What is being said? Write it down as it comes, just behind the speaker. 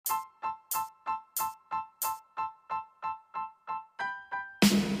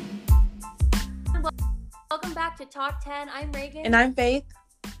welcome back to Top 10. I'm Reagan. And I'm Faith.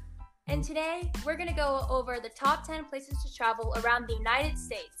 And today, we're going to go over the top 10 places to travel around the United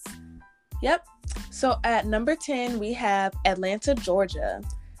States. Yep. So at number 10, we have Atlanta, Georgia.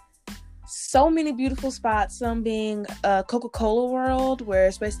 So many beautiful spots, some being Coca-Cola World, where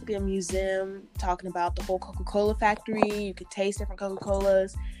it's basically a museum talking about the whole Coca-Cola factory. You could taste different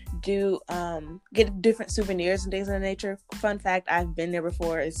Coca-Colas, get different souvenirs and things of that nature. Fun fact, I've been there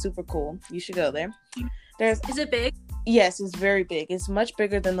before. It's super cool. You should go there. Is it big? Yes, it's very big. It's much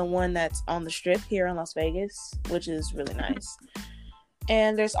bigger than the one that's on the Strip here in Las Vegas, which is really nice.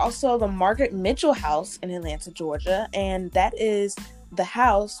 And there's also the Margaret Mitchell House in Atlanta, Georgia, and that is the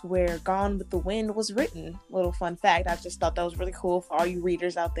house where Gone with the Wind was written. Little fun fact, I just thought that was really cool for all you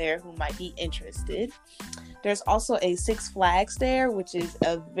readers out there who might be interested. There's also a Six Flags there, which is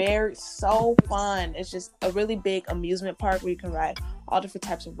so fun. It's just a really big amusement park where you can ride all different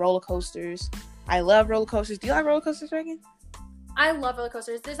types of roller coasters. I love roller coasters. Do you like roller coasters, Reagan? I love roller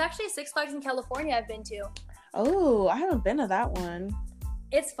coasters. There's actually a Six Flags in California I've been to. Oh, I haven't been to that one.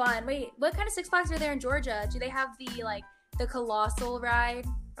 It's fun. Wait, what kind of Six Flags are there in Georgia? Do they have the Colossal ride?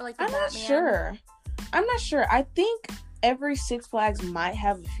 Or the I'm Batman? I'm not sure. I think every Six Flags might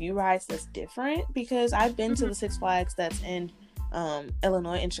have a few rides that's different, because I've been to the Six Flags that's in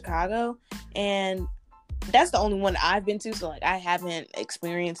Illinois, in Chicago, and that's the only one I've been to, so I haven't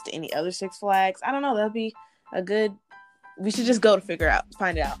experienced any other Six Flags. I don't know, that'd be we should just go to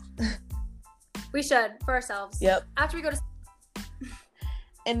find out. We should, for ourselves. Yep. After we go to...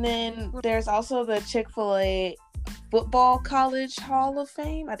 And then there's also the Chick-fil-A Football College Hall of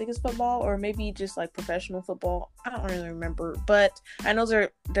Fame. I think it's football, or maybe just professional football. I don't really remember, but I know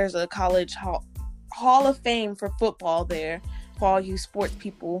there's a college hall of fame for football there for all you sports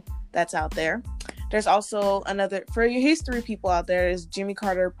people that's out there. There's also another, for your history people out there, is Jimmy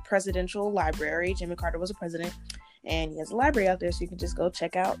Carter Presidential Library. Jimmy Carter was a president, and he has a library out there, so you can just go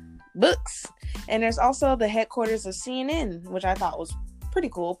check out books. And there's also the headquarters of CNN, which I thought was pretty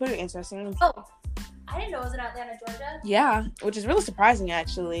cool, pretty interesting. Oh, I didn't know it was in Atlanta, Georgia. Yeah, which is really surprising,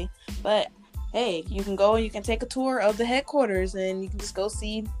 actually. But hey, you can go and you can take a tour of the headquarters, and you can just go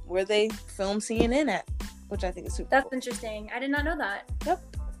see where they film CNN at, which I think is super That's cool. interesting. I did not know that. Yep.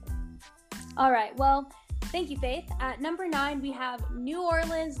 All right, well, thank you, Faith. At number 9, we have New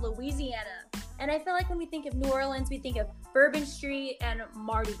Orleans, Louisiana. And I feel like when we think of New Orleans, we think of Bourbon Street and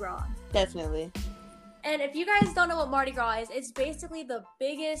Mardi Gras. Definitely. And if you guys don't know what Mardi Gras is, it's basically the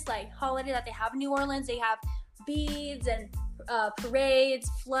biggest holiday that they have in New Orleans. They have beads and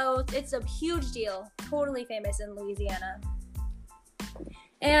parades, floats. It's a huge deal. Totally famous in Louisiana.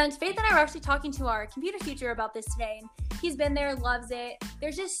 And Faith and I were actually talking to our computer teacher about this today, and he's been there, loves it.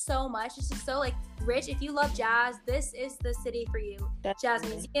 There's just so much. It's just so rich. If you love jazz, this is the city for you. Definitely. Jazz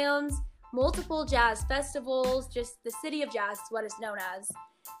museums, multiple jazz festivals, just the city of jazz is what it's known as.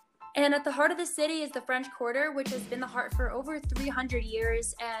 And at the heart of the city is the French Quarter, which has been the heart for over 300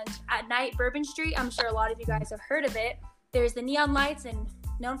 years. And at night, Bourbon Street, I'm sure a lot of you guys have heard of it. There's the neon lights and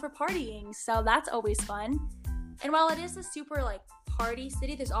known for partying, so that's always fun. And while it is a super party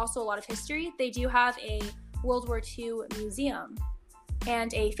city, there's also a lot of history. They do have a World War II museum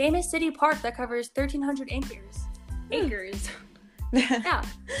and a famous city park that covers 1,300 acres. Yeah,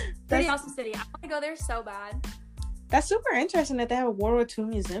 pretty awesome city. I want to go there so bad. That's super interesting that they have a World War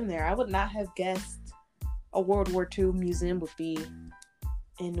II museum there. I would not have guessed a World War II museum would be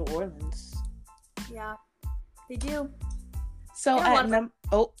in New Orleans. Yeah, they do. So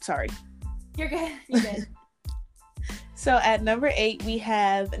sorry. You're good. You're good. So at number 8, we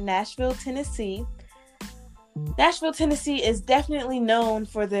have Nashville, Tennessee. Nashville, Tennessee is definitely known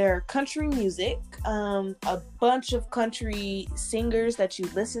for their country music. A bunch of country singers that you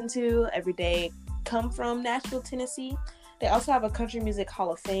listen to every day come from Nashville, Tennessee. They also have a Country Music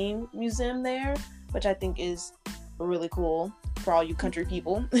Hall of Fame museum there, which I think is really cool for all you country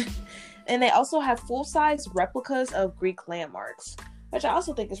people. And they also have full-size replicas of Greek landmarks, which I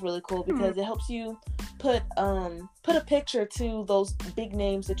also think is really cool because it helps you put a picture to those big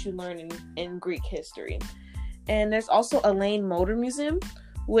names that you learn in Greek history. And there's also a Lane Motor Museum,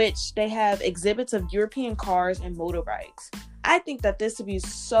 which they have exhibits of European cars and motorbikes. I think that this would be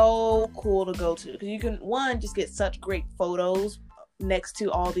so cool to go to because you can, just get such great photos next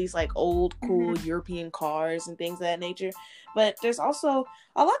to all these old cool European cars and things of that nature. But there's also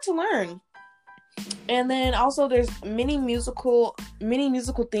a lot to learn. And then also there's many musical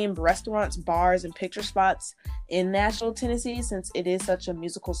themed restaurants, bars, and picture spots in Nashville, Tennessee. Since it is such a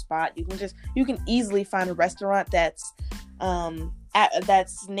musical spot, you can easily find a restaurant that's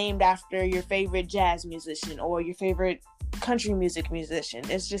named after your favorite jazz musician or your favorite country music musician.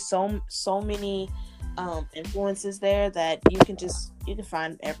 It's just so many influences there that you can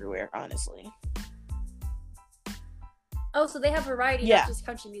find everywhere, honestly. Oh, so they have variety, not just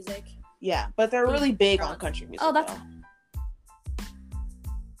country music. Yeah, but they're really big on country music. Oh, that's.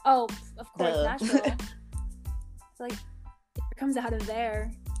 Oh, of course, Nashville. Like, it comes out of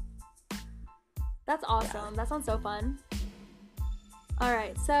there. That's awesome. Yeah. That sounds so fun. All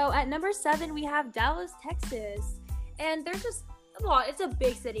right, so at number 7 we have Dallas, Texas, and there's just a lot. It's a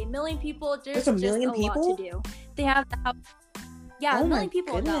big city, 1 million people. There's a million people? Lot to do. They have a million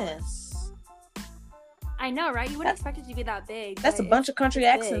people in Dallas. I know, right? You wouldn't expect it to be that big. That's a bunch of country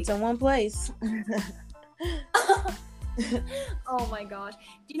accents in one place. Oh my gosh.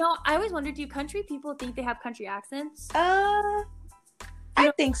 You know, I always wondered, do country people think they have country accents? I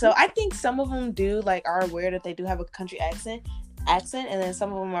think so. I think some of them do, like, are aware that they do have a country accent, and then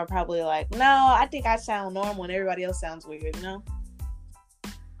some of them are probably like, no, I think I sound normal and everybody else sounds weird, you know?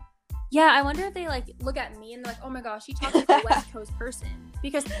 Yeah, I wonder if they, like, look at me and they're like, oh my gosh, she talks like a West Coast person,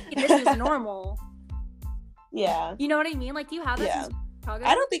 because this is normal. Yeah. You know what I mean? Like, do you have that? Yeah.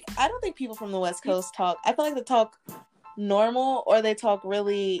 I don't think people from the West Coast talk. I feel like they talk normal, or they talk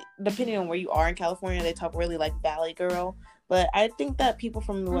really, depending on where you are in California, they talk really like Valley Girl. But I think that people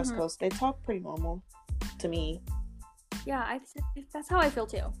from the West Coast, they talk pretty normal to me. Yeah, that's how I feel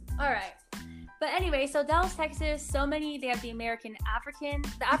too. All right. But anyway, so Dallas, Texas, they have the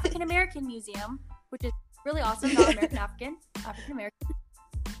African American Museum, which is really awesome. Not African American.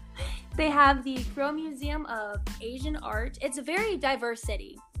 They have the Crow Museum of Asian Art. It's a very diverse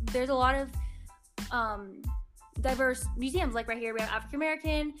city. There's a lot of diverse museums. Like right here, we have African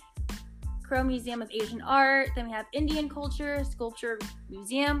American, Crow Museum of Asian Art. Then we have Indian Culture Sculpture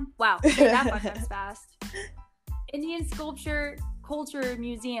Museum. Wow, say that 5 times fast. Indian Culture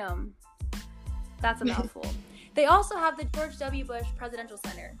Museum. That's a mouthful. They also have the George W. Bush Presidential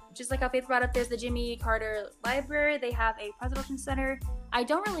Center. Just like how Faith brought up, there's the Jimmy Carter Library. They have a Presidential Center. I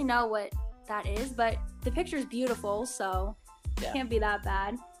don't really know what that is, but the picture is beautiful, so it can't be that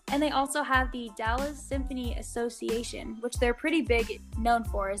bad. And they also have the Dallas Symphony Association, which they're pretty big known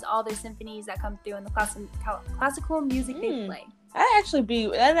for, is all their symphonies that come through in the classical music they play. That'd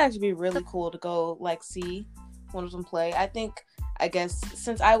actually be really cool to go, like, see one of them play. I guess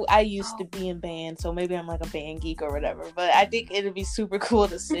since I used to be in band, so maybe I'm like a band geek or whatever, but I think it'd be super cool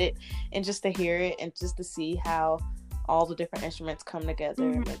to sit and just to hear it and just to see how all the different instruments come together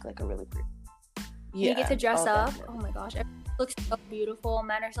and make like a really pretty. Yeah, you get to dress up. Definitely. Oh my gosh, it looks so beautiful.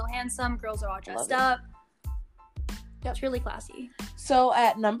 Men are so handsome. Girls are all dressed up. Yep. It's really classy. So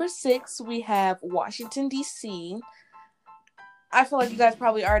at number 6 we have Washington D.C. I feel like you guys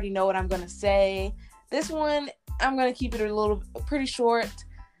probably already know what I'm gonna say. This one, I'm going to keep it pretty short.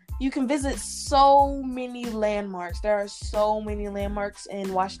 You can visit so many landmarks. There are so many landmarks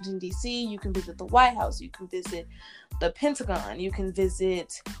in Washington, D.C. You can visit the White House. You can visit the Pentagon. You can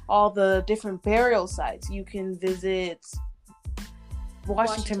visit all the different burial sites. You can visit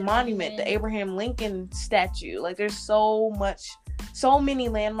Washington Monument, the Abraham Lincoln statue. Like, there's so many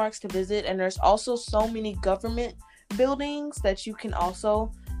landmarks to visit. And there's also so many government buildings that you can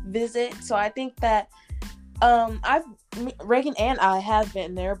also visit. So I think that Reagan and I have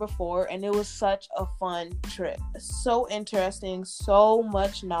been there before, and it was such a fun trip. So interesting, so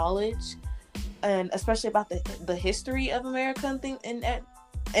much knowledge, and especially about the history of America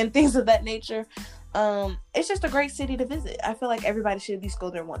and things of that nature. It's just a great city to visit. I feel like everybody should at least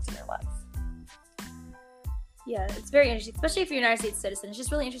go there once in their life. Yeah, it's very interesting, especially if you're a United States citizen. It's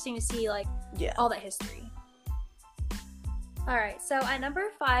just really interesting to see all that history. All right, so at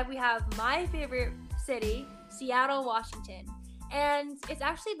number 5 we have my favorite city, Seattle, Washington. And it's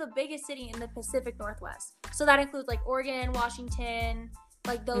actually the biggest city in the Pacific Northwest. So that includes like Oregon, Washington,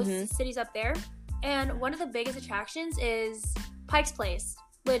 like those cities up there. And one of the biggest attractions is Pike's Place,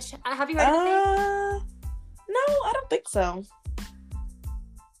 which, have you heard of it? No, I don't think so.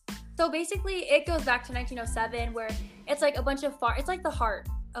 So basically it goes back to 1907, where it's like a bunch of it's like the heart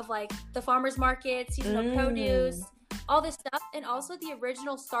of like the farmers market, seasonal produce, all this stuff, and also the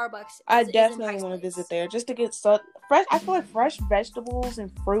original Starbucks. I definitely want to visit there just to get fresh. I feel like fresh vegetables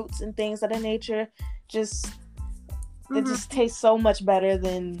and fruits and things of that nature it just tastes so much better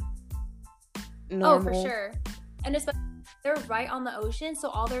than normal. Oh, for sure. And especially they're right on the ocean, so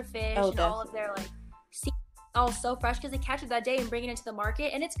all their fish and all of their sea all so fresh because they catch it that day and bring it into the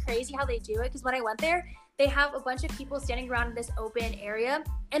market. And it's crazy how they do it, because when I went there, they have a bunch of people standing around in this open area,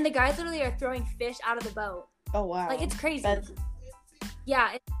 and the guys literally are throwing fish out of the boat. Oh, wow. Like, it's crazy. It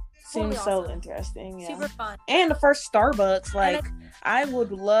seems totally so awesome. interesting. Yeah. Super fun. And the first Starbucks. I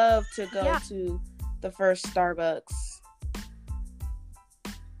would love to go to the first Starbucks.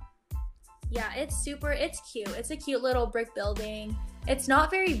 Yeah, it's cute. It's a cute little brick building. It's not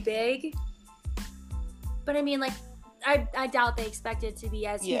very big, but I mean, like, I doubt they expect it to be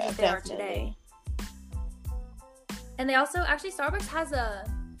as huge as they are today. And they also, actually, Starbucks has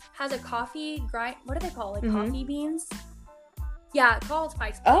a coffee grind. What do they call it? Like coffee beans? Yeah, called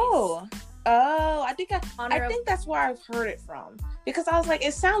Pike's Place. Oh, I think that's where I've heard it from, because I was like,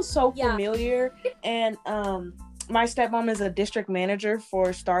 it sounds so familiar. And my stepmom is a district manager for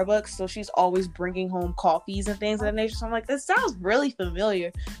Starbucks, so she's always bringing home coffees and things of that nature. So I'm like, this sounds really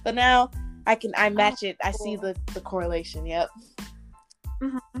familiar. But now I match it. I see the correlation. Yep.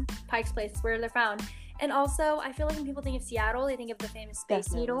 Mm-hmm. Pike's Place, where they're found. And also, I feel like when people think of Seattle, they think of the famous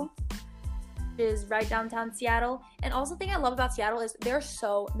Space Needle, which is right downtown Seattle. And also, the thing I love about Seattle is there are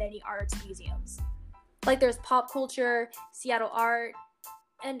so many arts museums. Like, there's pop culture, Seattle art,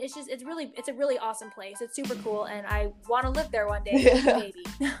 and it's a really awesome place. It's super cool, and I want to live there one day, maybe.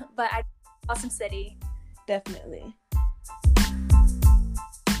 But awesome city. Definitely.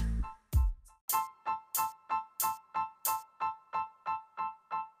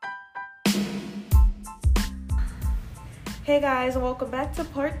 Hey guys, and welcome back to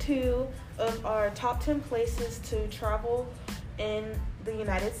part 2 of our top 10 places to travel in the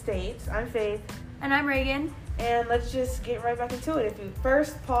United States. I'm Faith. And I'm Reagan. And let's just get right back into it. If you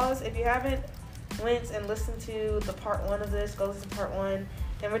first pause, if you haven't went and listened to the part 1 of this, go listen to part 1.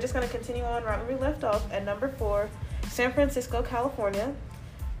 And we're just going to continue on right where we left off at number 4, San Francisco, California.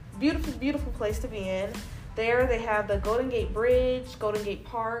 Beautiful, beautiful place to be in. There they have the Golden Gate Bridge, Golden Gate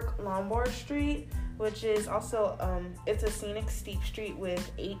Park, Lombard Street, which is also, it's a scenic steep street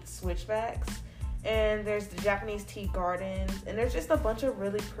with 8 switchbacks. And there's the Japanese tea gardens. And there's just a bunch of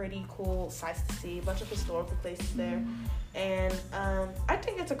really pretty, cool sights to see. A bunch of historical places there. And I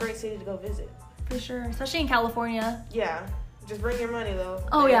think it's a great city to go visit. For sure. Especially in California. Yeah. Just bring your money, though.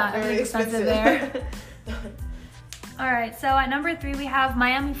 Oh, yeah. Everything's expensive there. All right. So at number 3, we have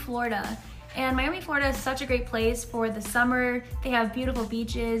Miami, Florida. And Miami, Florida is such a great place for the summer. They have beautiful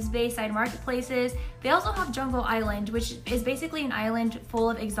beaches, bayside marketplaces. They also have Jungle Island, which is basically an island full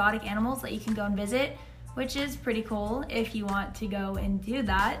of exotic animals that you can go and visit, which is pretty cool if you want to go and do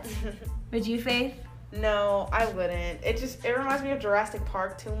that. Would you, Faith? No, I wouldn't. It reminds me of Jurassic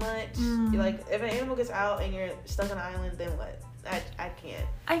Park too much. Like, if an animal gets out and you're stuck on an island, then what? I can't.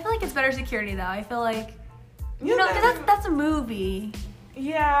 I feel like it's better security, though. I feel like, you know, that's a movie.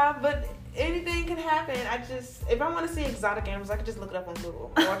 Yeah, but anything can happen. If I want to see exotic animals, I can just look it up on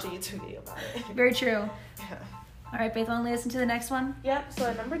Google or watch a YouTube video about it. Very true. Yeah. All right, Faith, want to listen to the next one? Yep. So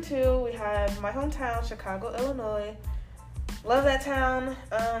at number 2, we have my hometown, Chicago, Illinois. Love that town.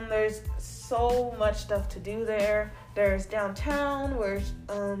 There's so much stuff to do there. There's downtown, where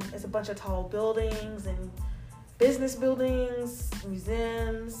it's a bunch of tall buildings and business buildings,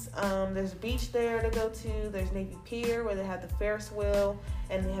 museums. There's a beach there to go to. There's Navy Pier, where they have the Ferris wheel,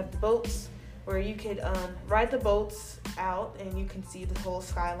 and they have the boats where you could ride the boats out and you can see the whole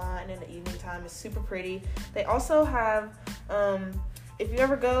skyline in the evening time. It's super pretty. They also have, if you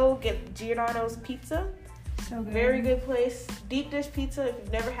ever go, get Giordano's Pizza. So good. Very good place. Deep dish pizza. If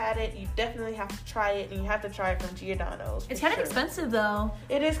you've never had it, you definitely have to try it, and you have to try it from Giordano's. It's kind of expensive, though.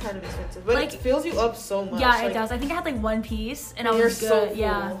 It is kind of expensive, but it fills you up so much. Yeah, it does. I think I had like one piece, and I was good. So full.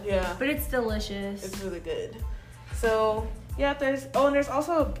 Yeah. But it's delicious. It's really good. So yeah, there's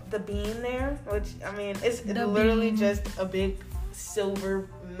also the bean there, which I mean, it's literally just a big silver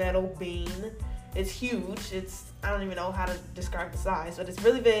metal bean. It's huge. I don't even know how to describe the size, but it's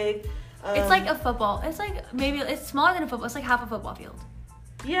really big. It's like a football. It's like it's smaller than a football. It's like half a football field.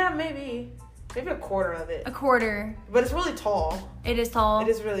 Yeah, maybe a quarter of it. A quarter. But it's really tall. It is tall. It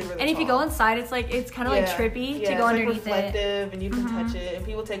is really, really tall. And if you go inside, it's kind of like trippy to go underneath it's like reflective, it. And you can touch it. And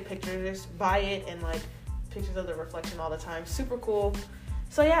people take pictures by it and like pictures of the reflection all the time. Super cool.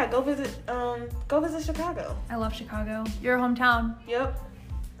 So yeah, go visit Chicago. I love Chicago. Your hometown. Yep.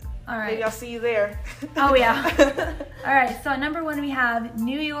 All right. Maybe I'll see you there. Oh, yeah. All right. So at number 1, we have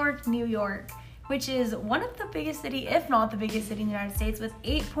New York, New York, which is one of the biggest city, if not the biggest city in the United States, with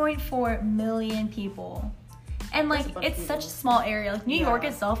 8.4 million people. And, like, it's such a small area. Like, New York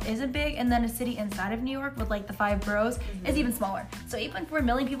itself isn't big, and then a city inside of New York with, like, the 5 boroughs is even smaller. So 8.4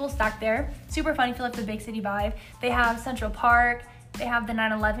 million people stacked there. Super fun if you like the big city vibe. They have Central Park. They have the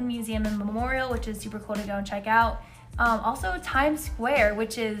 9/11 Museum and Memorial, which is super cool to go and check out. Also, Times Square,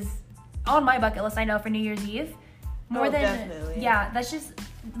 which is on my bucket list, I know, for New Year's Eve. Definitely. Yeah, that's just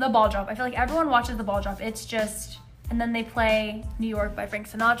the ball drop. I feel like everyone watches the ball drop. It's just, and then they play New York by Frank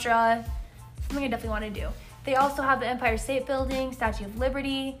Sinatra. Something I definitely want to do. They also have the Empire State Building, Statue of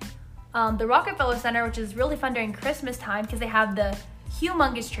Liberty, the Rockefeller Center, which is really fun during Christmas time because they have the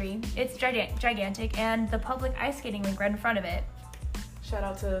humongous tree. It's gigantic, and the public ice skating rink right in front of it. Shout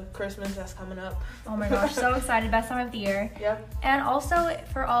out to Christmas that's coming up. Oh my gosh, so excited. Best time of the year. Yep. And also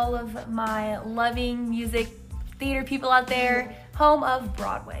for all of my loving music theater people out there, home of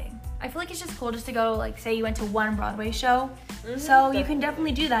Broadway. I feel like it's just cool just to go, like, say you went to one Broadway show. So you can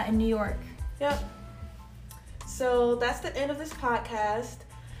definitely do that in New York. Yep. So that's the end of this podcast.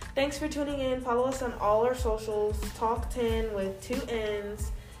 Thanks for tuning in. Follow us on all our socials, Talk 10 with 2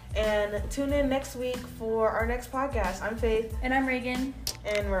 N's. And tune in next week for our next podcast. I'm Faith. And I'm Reagan.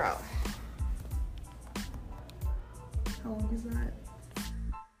 And we're out. How long is that?